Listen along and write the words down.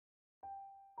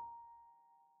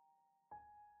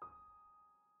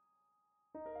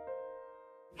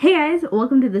Hey guys,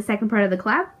 welcome to the second part of the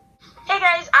collab. Hey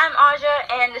guys, I'm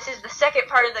Aja, and this is the second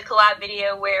part of the collab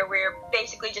video where we're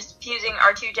basically just fusing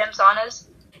our two Gemsonas.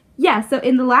 Yeah, so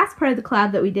in the last part of the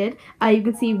collab that we did, you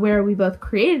can see where we both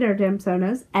created our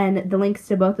Gemsonas, and the links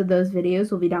to both of those videos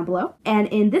will be down below. And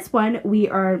in this one, we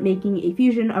are making a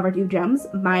fusion of our two gems.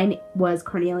 Mine was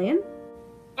Carnelian.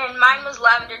 And mine was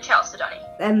Lavender Chalcedony.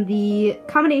 And the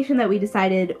combination that we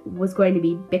decided was going to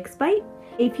be Bixbite.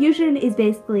 A fusion is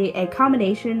basically a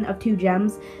combination of two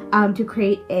gems to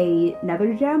create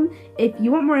another gem. If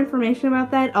you want more information about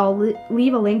that, I'll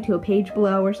leave a link to a page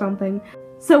below or something.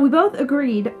 So we both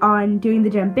agreed on doing the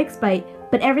gem Bixbite,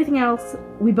 but everything else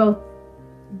we both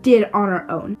did on our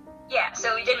own. Yeah,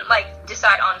 so we didn't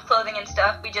decide on clothing and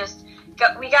stuff. We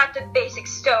got the basic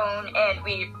stone and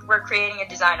we were creating a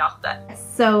design off of that.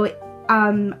 So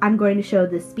I'm going to show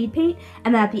the Speedpaint,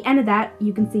 and then at the end of that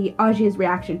you can see Aja's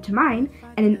reaction to mine,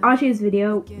 and in Aja's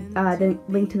video, the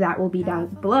link to that will be down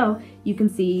below. You can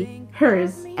see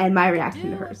hers and my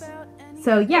reaction to hers.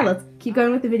 So yeah, let's keep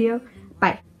going with the video.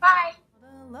 Bye. Bye.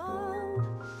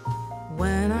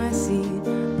 When I see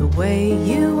the way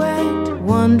you act,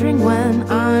 wondering when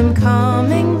I'm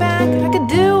coming back, I could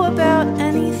do about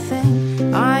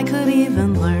anything. I could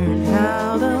even learn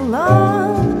how to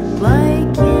love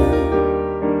like you.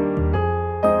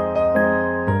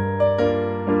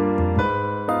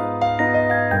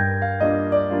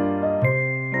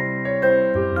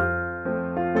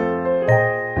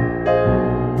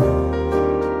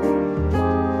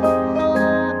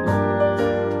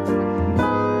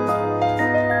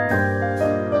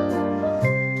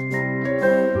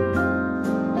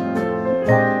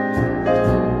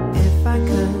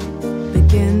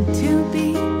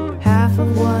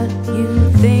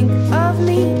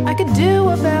 I could do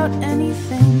about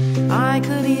anything. I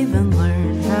could even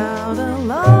learn how to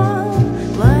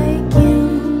love like you.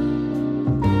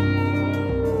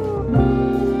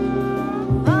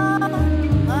 Love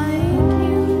like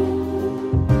you.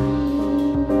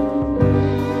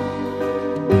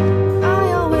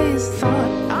 I always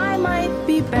thought I might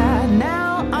be bad.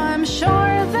 Now I'm sure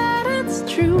that it's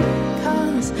true,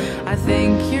 'cause I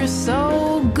think you're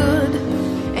so good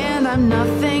and I'm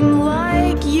nothing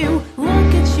like you.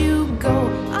 Look at you go,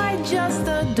 I just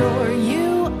adore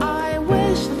you. I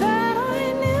wish that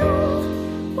I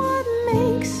knew what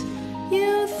makes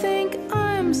you think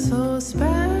I'm so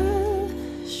special.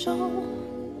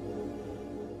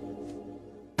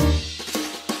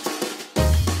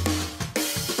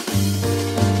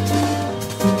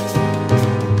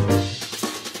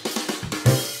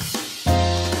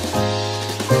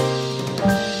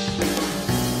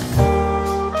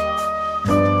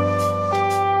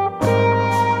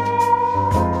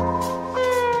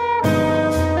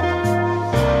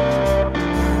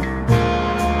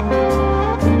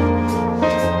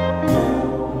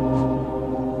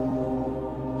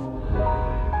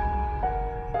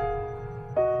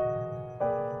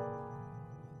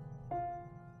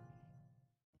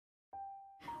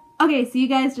 Okay, so you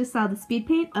guys just saw the speed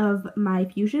paint of my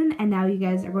fusion, and now you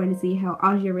guys are going to see how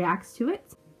Aja reacts to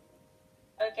it.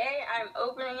 Okay, I'm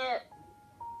opening it.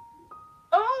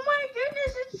 Oh my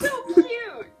goodness, it's so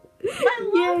cute!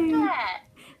 I love Yay. that!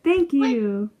 Thank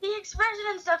you! The expression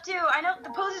and stuff too. I know the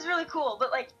pose is really cool,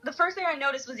 but the first thing I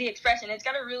noticed was the expression. It's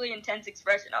got a really intense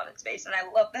expression on its face, and I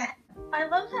love that. I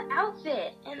love the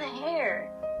outfit and the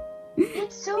hair.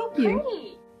 It's so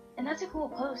pretty! And that's a cool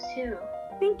pose too.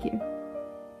 Thank you.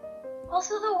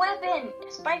 Also the weapon!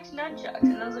 Spiked nunchucks,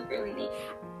 and those look really neat.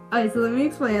 Alright, so let me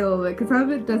explain a little bit, because some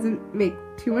of it doesn't make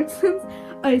too much sense.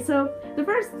 Alright, so the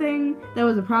first thing that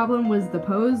was a problem was the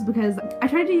pose, because I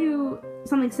tried to do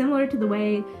something similar to the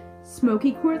way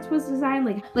Smoky Quartz was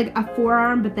designed, like a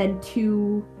forearm, but then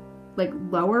two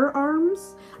lower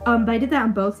arms. But I did that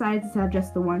on both sides instead of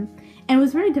just the one. And it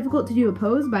was very difficult to do a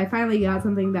pose, but I finally got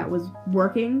something that was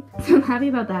working, so I'm happy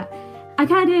about that. I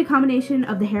kind of did a combination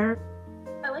of the hair.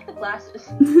 I like the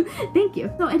glasses. Thank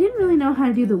you. So I didn't really know how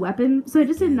to do the weapon, so I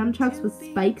just did nunchucks with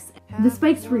spikes. The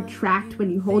spikes retract when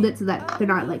you hold it so that they're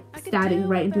not stabbing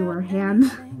right into her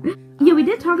hand. Yeah, we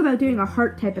did talk about doing a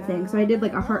heart type of thing, so I did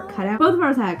a heart cutout. Both of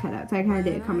ours had a cutout, so I kind of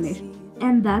did a combination.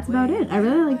 And that's about it. I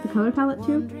really like the color palette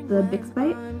too, the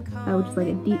Bixbite, which is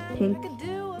a deep pink.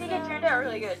 I think it turned out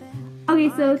really good.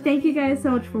 Okay, so thank you guys so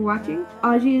much for watching.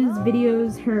 Aja's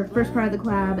videos, her first part of the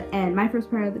collab, and my first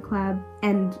part of the collab,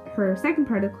 and her second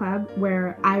part of the collab,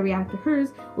 where I react to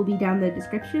hers, will be down in the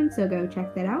description, so go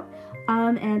check that out.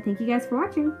 And thank you guys for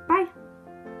watching. Bye!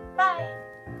 Bye!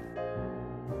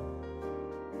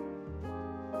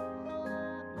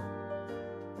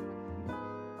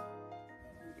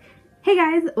 Hey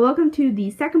guys, welcome to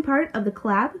the second part of the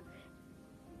collab.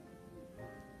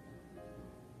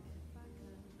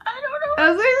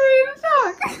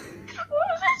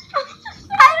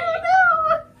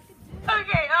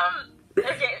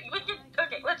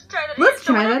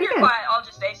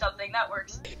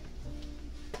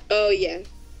 Oh yeah.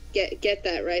 Get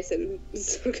that rice and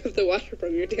soak up the water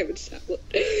from your damaged tablet.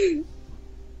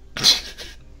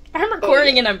 I'm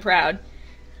recording and I'm proud.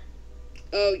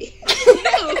 Oh yeah.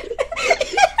 No.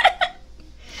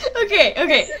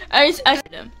 Okay. I said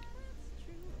him.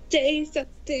 Say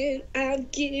something, I'll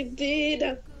give it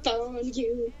up on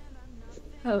you.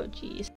 Oh jeez.